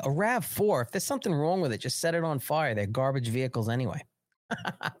cars. A RAV4, if there's something wrong with it, just set it on fire. They're garbage vehicles anyway.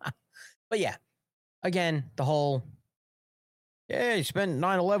 But yeah, again, the whole, you spent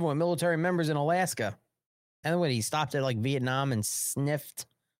 9/11 with military members in Alaska. And when he stopped at like Vietnam and sniffed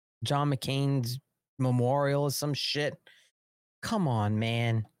John McCain's memorial or some shit. Come on,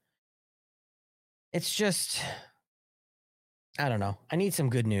 man. It's just, I don't know. I need some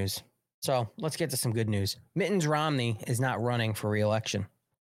good news. So let's get to some good news. Mittens Romney is not running for re-election,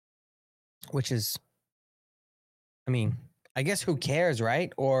 which is, I mean, I guess who cares,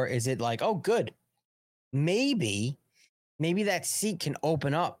 right? Or is it like, oh, good. Maybe that seat can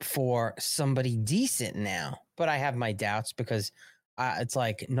open up for somebody decent now. But I have my doubts because it's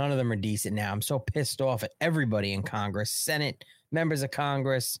like none of them are decent now. I'm so pissed off at everybody in Congress, Senate, members of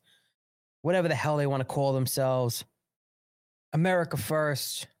Congress, whatever the hell they want to call themselves. America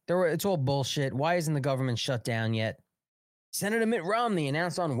first. It's all bullshit. Why isn't the government shut down yet? Senator Mitt Romney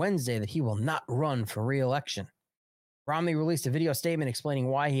announced on Wednesday that he will not run for re-election. Romney released a video statement explaining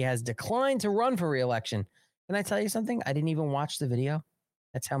why he has declined to run for re-election. Can I tell you something? I didn't even watch the video.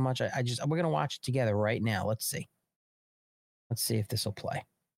 That's how much we're going to watch it together right now. Let's see. Let's see if this will play.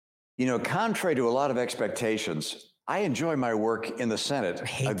 You know, contrary to a lot of expectations, I enjoy my work in the Senate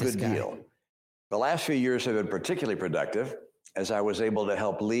a good deal. The last few years have been particularly productive as I was able to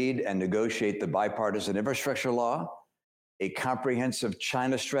help lead and negotiate the bipartisan infrastructure law, a comprehensive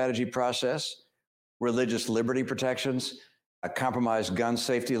China strategy process, religious liberty protections, a compromised gun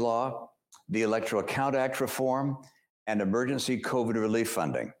safety law, the Electoral Count Act reform, and emergency COVID relief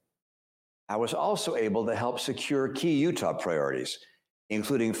funding. I was also able to help secure key Utah priorities,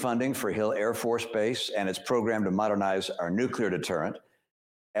 including funding for Hill Air Force Base and its program to modernize our nuclear deterrent,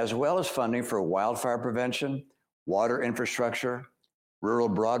 as well as funding for wildfire prevention, water infrastructure, rural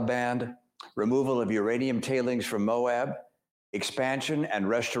broadband, removal of uranium tailings from Moab, expansion and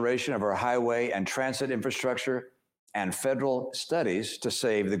restoration of our highway and transit infrastructure, and federal studies to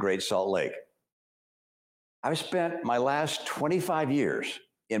save the Great Salt Lake. I've spent my last 25 years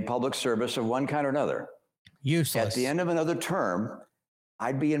in public service of one kind or another. Useless. At the end of another term,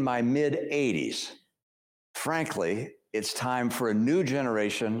 I'd be in my mid-80s. Frankly, it's time for a new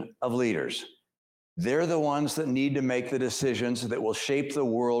generation of leaders. They're the ones that need to make the decisions that will shape the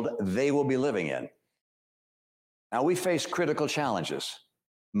world they will be living in. Now, we face critical challenges: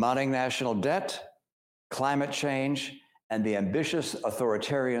 mounting national debt, climate change, and the ambitious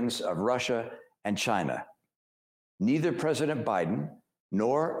authoritarians of Russia and China. Neither President Biden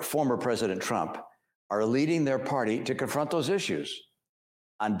nor former President Trump are leading their party to confront those issues.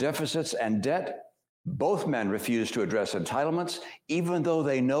 On deficits and debt, both men refuse to address entitlements, even though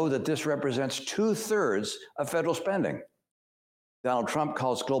they know that this represents 2/3 of federal spending. Donald Trump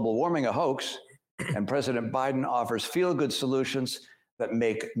calls global warming a hoax, and President Biden offers feel-good solutions that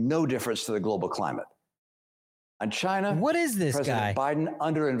make no difference to the global climate. On China, what is this President guy? Biden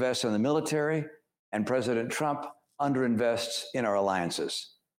underinvests in the military, and President Trump underinvests in our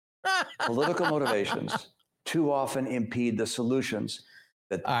alliances. Political motivations too often impede the solutions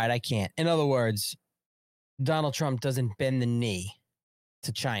that. All right, I can't. In other words, Donald Trump doesn't bend the knee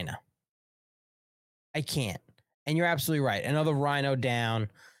to China. I can't. And you're absolutely right. Another rhino down.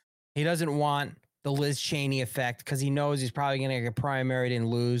 He doesn't want the Liz Cheney effect because he knows he's probably going to get primaried and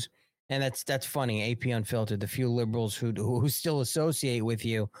lose. And that's funny. AP Unfiltered, the few liberals who still associate with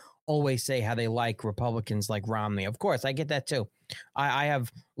you always say how they like Republicans like Romney. Of course, I get that too. I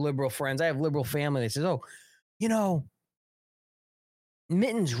have liberal friends. I have liberal family that says, oh, you know,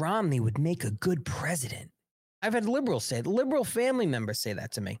 Mittens Romney would make a good president. I've had liberal family members say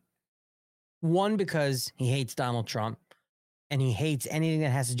that to me. One, because he hates Donald Trump and he hates anything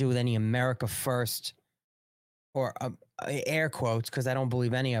that has to do with any America first or air quotes, because I don't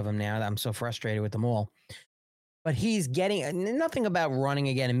believe any of them now. I'm so frustrated with them all. But he's getting nothing about running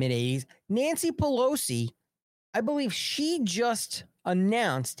again in mid-80s. Nancy Pelosi, I believe she just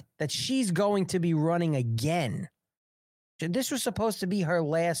announced that she's going to be running again. This was supposed to be her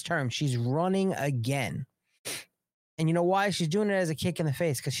last term. She's running again. And you know why? She's doing it as a kick in the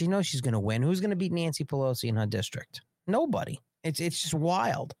face because she knows she's going to win. Who's going to beat Nancy Pelosi in her district? Nobody. It's just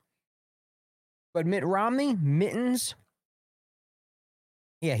wild. But Mitt Romney, Mittens,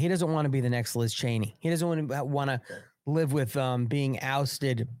 yeah, he doesn't want to be the next Liz Cheney. He doesn't want to live with being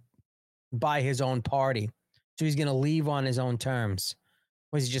ousted by his own party. So he's going to leave on his own terms.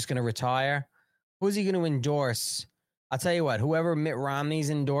 Was he just going to retire? Who's he going to endorse? I'll tell you what, whoever Mitt Romney's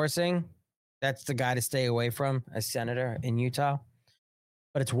endorsing, that's the guy to stay away from as senator in Utah.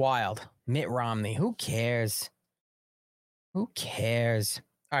 But it's wild. Mitt Romney. Who cares? Who cares?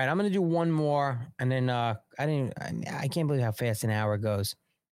 All right, I'm going to do one more. And then I can't believe how fast an hour goes.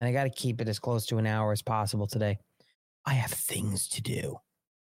 And I got to keep it as close to an hour as possible today. I have things to do.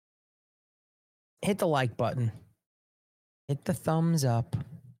 Hit the like button. Hit the thumbs up.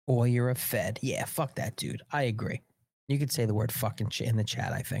 or you're a Fed. Yeah, fuck that, dude. I agree. You could say the word fucking shit in the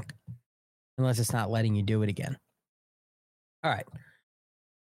chat, I think. Unless it's not letting you do it again. All right.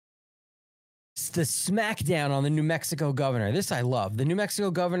 It's the smackdown on the New Mexico governor. This I love. The New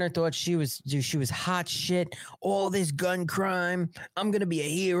Mexico governor thought she was hot shit. All this gun crime. I'm going to be a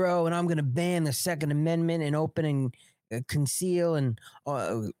hero, and I'm going to ban the Second Amendment and open and conceal and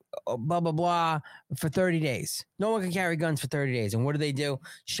blah, blah, blah for 30 days. No one can carry guns for 30 days. And what do?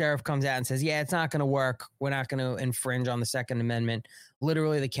 Sheriff comes out and says, yeah, it's not going to work. We're not going to infringe on the Second Amendment.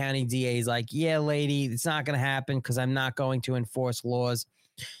 Literally, the county DA is like, yeah, lady, it's not going to happen because I'm not going to enforce laws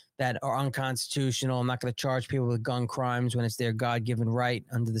that are unconstitutional. I'm not going to charge people with gun crimes when it's their God-given right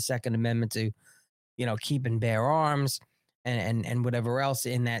under the Second Amendment to, keep and bear arms and whatever else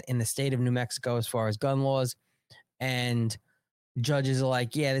in the state of New Mexico as far as gun laws. And judges are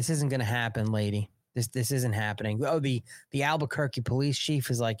like, yeah, this isn't going to happen, lady. This isn't happening. Oh, the Albuquerque police chief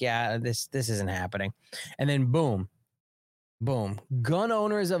is like, yeah, this isn't happening. And then boom. Gun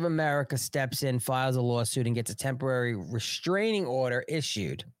Owners of America steps in, files a lawsuit, and gets a temporary restraining order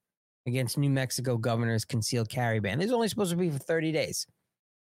issued against New Mexico governor's concealed carry ban. This is only supposed to be for 30 days.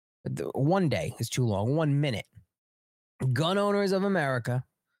 1 day is too long. 1 minute. Gun Owners of America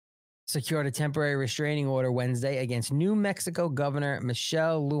secured a temporary restraining order Wednesday against New Mexico Governor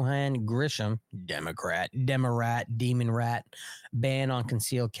Michelle Lujan Grisham, Democrat, demon rat, ban on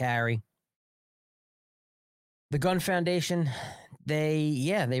concealed carry. The Gun Foundation,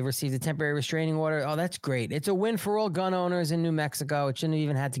 they received a temporary restraining order. Oh, that's great. It's a win for all gun owners in New Mexico. It shouldn't have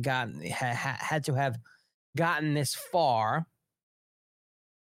even had to have gotten this far.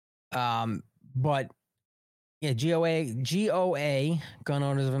 But yeah, GOA, Gun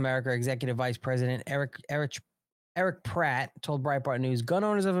Owners of America, Executive Vice President Eric Pratt told Breitbart News, Gun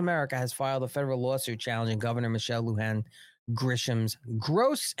Owners of America has filed a federal lawsuit challenging Governor Michelle Lujan Grisham's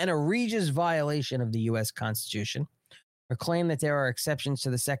gross and egregious violation of the U.S. Constitution. Her claim that there are exceptions to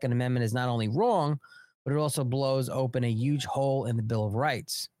the Second Amendment is not only wrong, but it also blows open a huge hole in the Bill of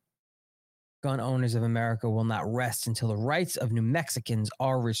Rights. Gun Owners of America will not rest until the rights of New Mexicans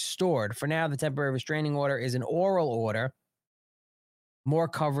are restored. For now, the temporary restraining order is an oral order. More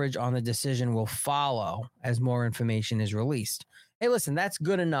coverage on the decision will follow as more information is released. Hey, listen, that's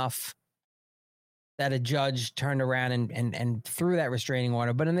good enough that a judge turned around and threw that restraining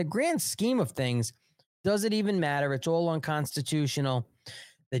order. But in the grand scheme of things, does it even matter? It's all unconstitutional.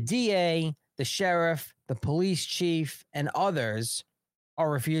 The DA, the sheriff, the police chief, and others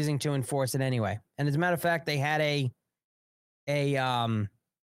are refusing to enforce it anyway. And as a matter of fact, they had a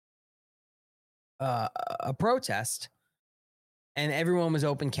protest, and everyone was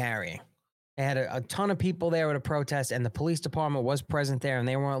open carrying. They had a ton of people there at a protest, and the police department was present there, and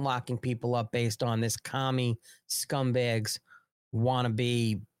they weren't locking people up based on this commie scumbags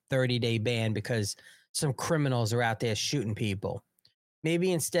wannabe 30-day ban because some criminals are out there shooting people.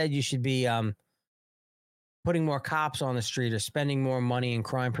 Maybe instead you should be putting more cops on the street or spending more money in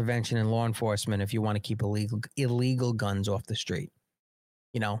crime prevention and law enforcement if you want to keep illegal guns off the street.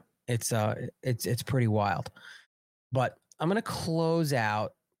 It's pretty wild. But I'm going to close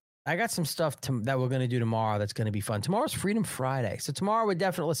out. I got some stuff that we're going to do tomorrow that's going to be fun. Tomorrow's Freedom Friday. So tomorrow we're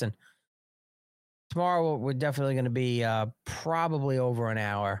definitely going to be probably over an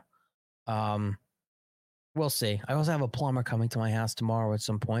hour. We'll see. I also have a plumber coming to my house tomorrow at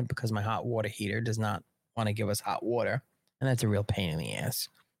some point because my hot water heater does not want to give us hot water. And that's a real pain in the ass.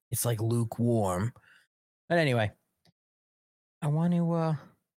 It's like lukewarm. But anyway, I want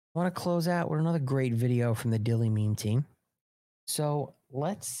to close out with another great video from the Dilly Meme team. So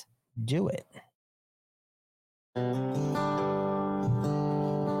let's do it.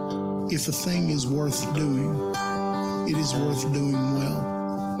 If a thing is worth doing, it is worth doing well.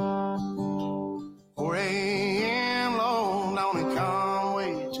 4 a.m. long, don't it come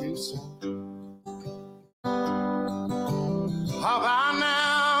way too soon? How about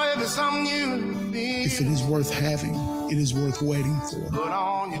now, if it's something you feel? If it is worth having, it is worth waiting for. Put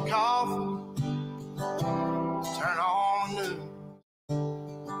on your coffee, turn on the news.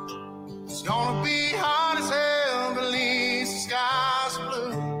 It's gonna be hot as hell, but at least the sky's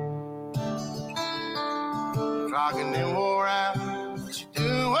blue. Clock and then wore out, but you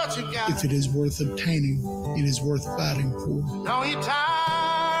do what you got. If it is worth obtaining, it is worth fighting for. Know you're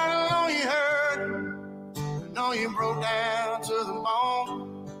tired, know you hurt, know you broke down to the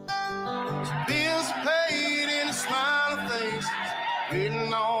bone. Some bills are paid and a smiling face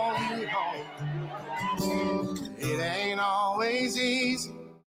waiting on you home. It ain't always easy.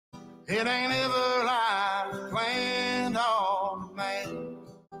 It ain't ever like planned, oh man.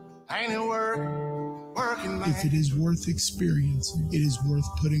 Ain't it work working man. If it is worth experiencing, it is worth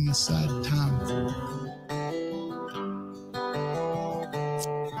putting aside time for.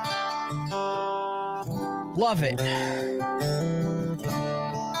 Love it.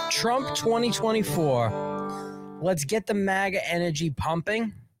 Trump 2024. Let's get the MAGA energy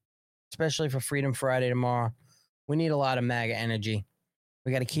pumping, especially for Freedom Friday tomorrow. We need a lot of MAGA energy.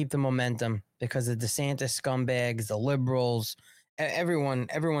 We got to keep the momentum because the DeSantis scumbags, the liberals,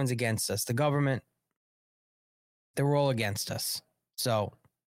 everyone's against us. The government, they're all against us. So,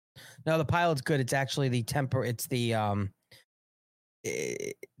 no, the pilot's good. It's actually the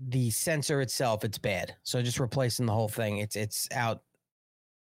sensor itself. It's bad. So just replacing the whole thing. It's out.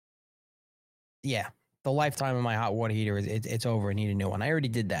 Yeah, the lifetime of my hot water heater it's over. I need a new one. I already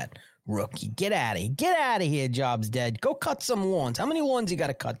did that. Rookie, get out of here. Get out of here. Job's dead. Go cut some lawns. How many lawns you got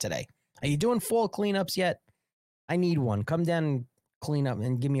to cut today? Are you doing fall cleanups yet? I need one. Come down and clean up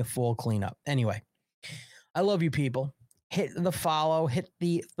and give me a fall cleanup. Anyway, I love you people. Hit the follow. Hit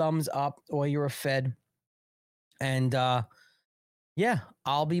the thumbs up or you're a Fed. And, yeah,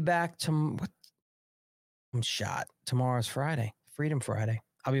 I'll be back I'm shot. Tomorrow's Friday. Freedom Friday.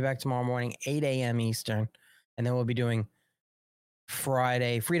 I'll be back tomorrow morning, 8 a.m. Eastern. And then we'll be doing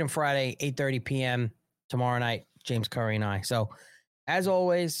Freedom Friday, 8:30 p.m. tomorrow night, James Curry and I. So, as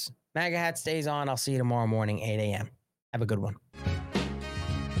always, MAGA hat stays on. I'll see you tomorrow morning, 8 a.m. Have a good one.